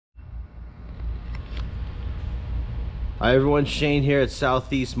Hi everyone, Shane here at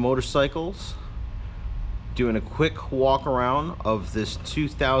Southeast Motorcycles, doing a quick walk around of this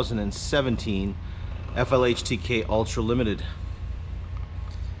 2017 FLHTK Ultra Limited.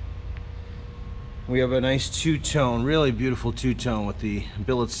 We have a nice two-tone, really beautiful two-tone with the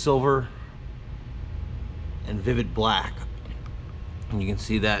billet silver and vivid black. And you can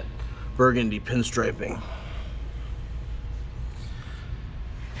see that burgundy pinstriping.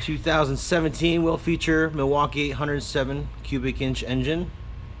 2017 will feature Milwaukee 807 cubic inch engine,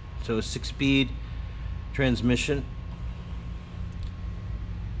 so a 6-speed transmission.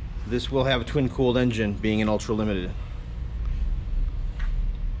 This will have a twin cooled engine, being an Ultra Limited.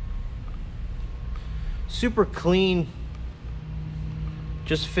 Super clean,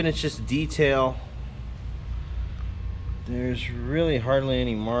 just finished this detail. There's really hardly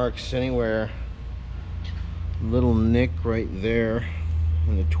any marks anywhere. Little nick right there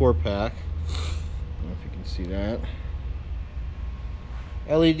in the tour pack. I don't know if you can see that.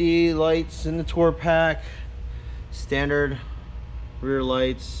 LED lights in the tour pack, standard rear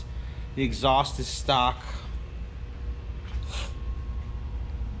lights. The exhaust is stock.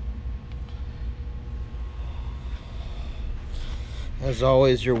 As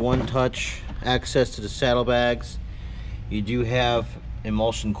always, your one-touch access to the saddlebags. You do have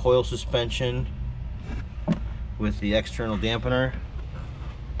emulsion coil suspension with the external dampener.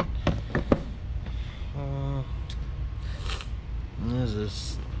 There's a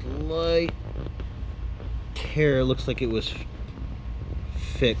slight tear. It looks like it was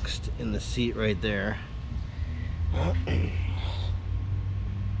fixed in the seat right there.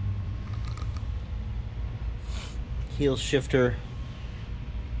 Heel shifter.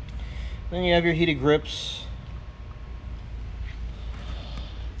 Then you have your heated grips.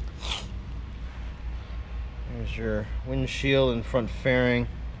 There's your windshield and front fairing.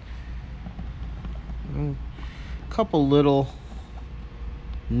 A couple little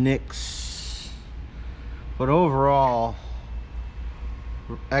nicks, but overall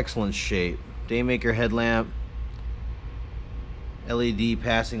excellent shape. Daymaker headlamp, LED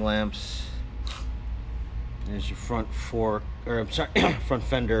passing lamps. There's your front fork, or I'm sorry, front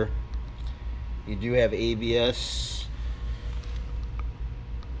fender. You do have ABS.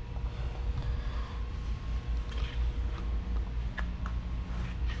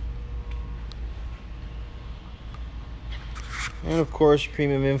 And of course,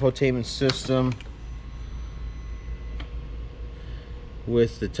 premium infotainment system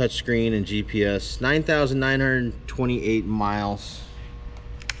with the touchscreen and GPS. 9,928 miles.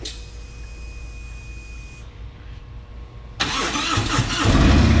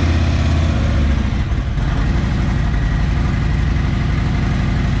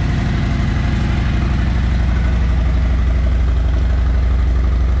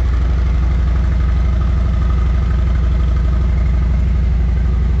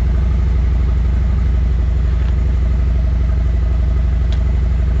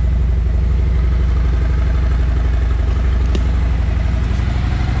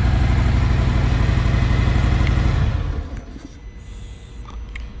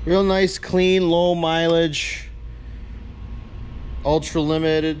 Real nice, clean, low mileage Ultra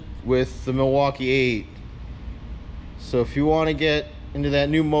Limited with the Milwaukee 8. So if you want to get into that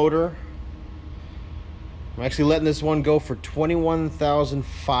new motor, I'm actually letting this one go for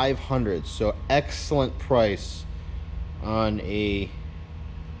 $21,500. So excellent price on a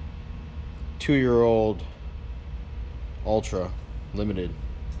 2-year-old Ultra Limited.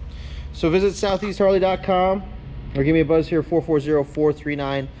 So visit southeastharley.com or give me a buzz here,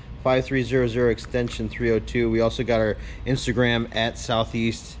 440-439-5300, extension 302. We also got our Instagram at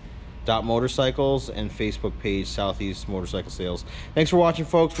southeast.motorcycles and Facebook page Southeast Motorcycle Sales. Thanks for watching,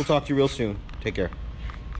 folks. We'll talk to you real soon. Take care.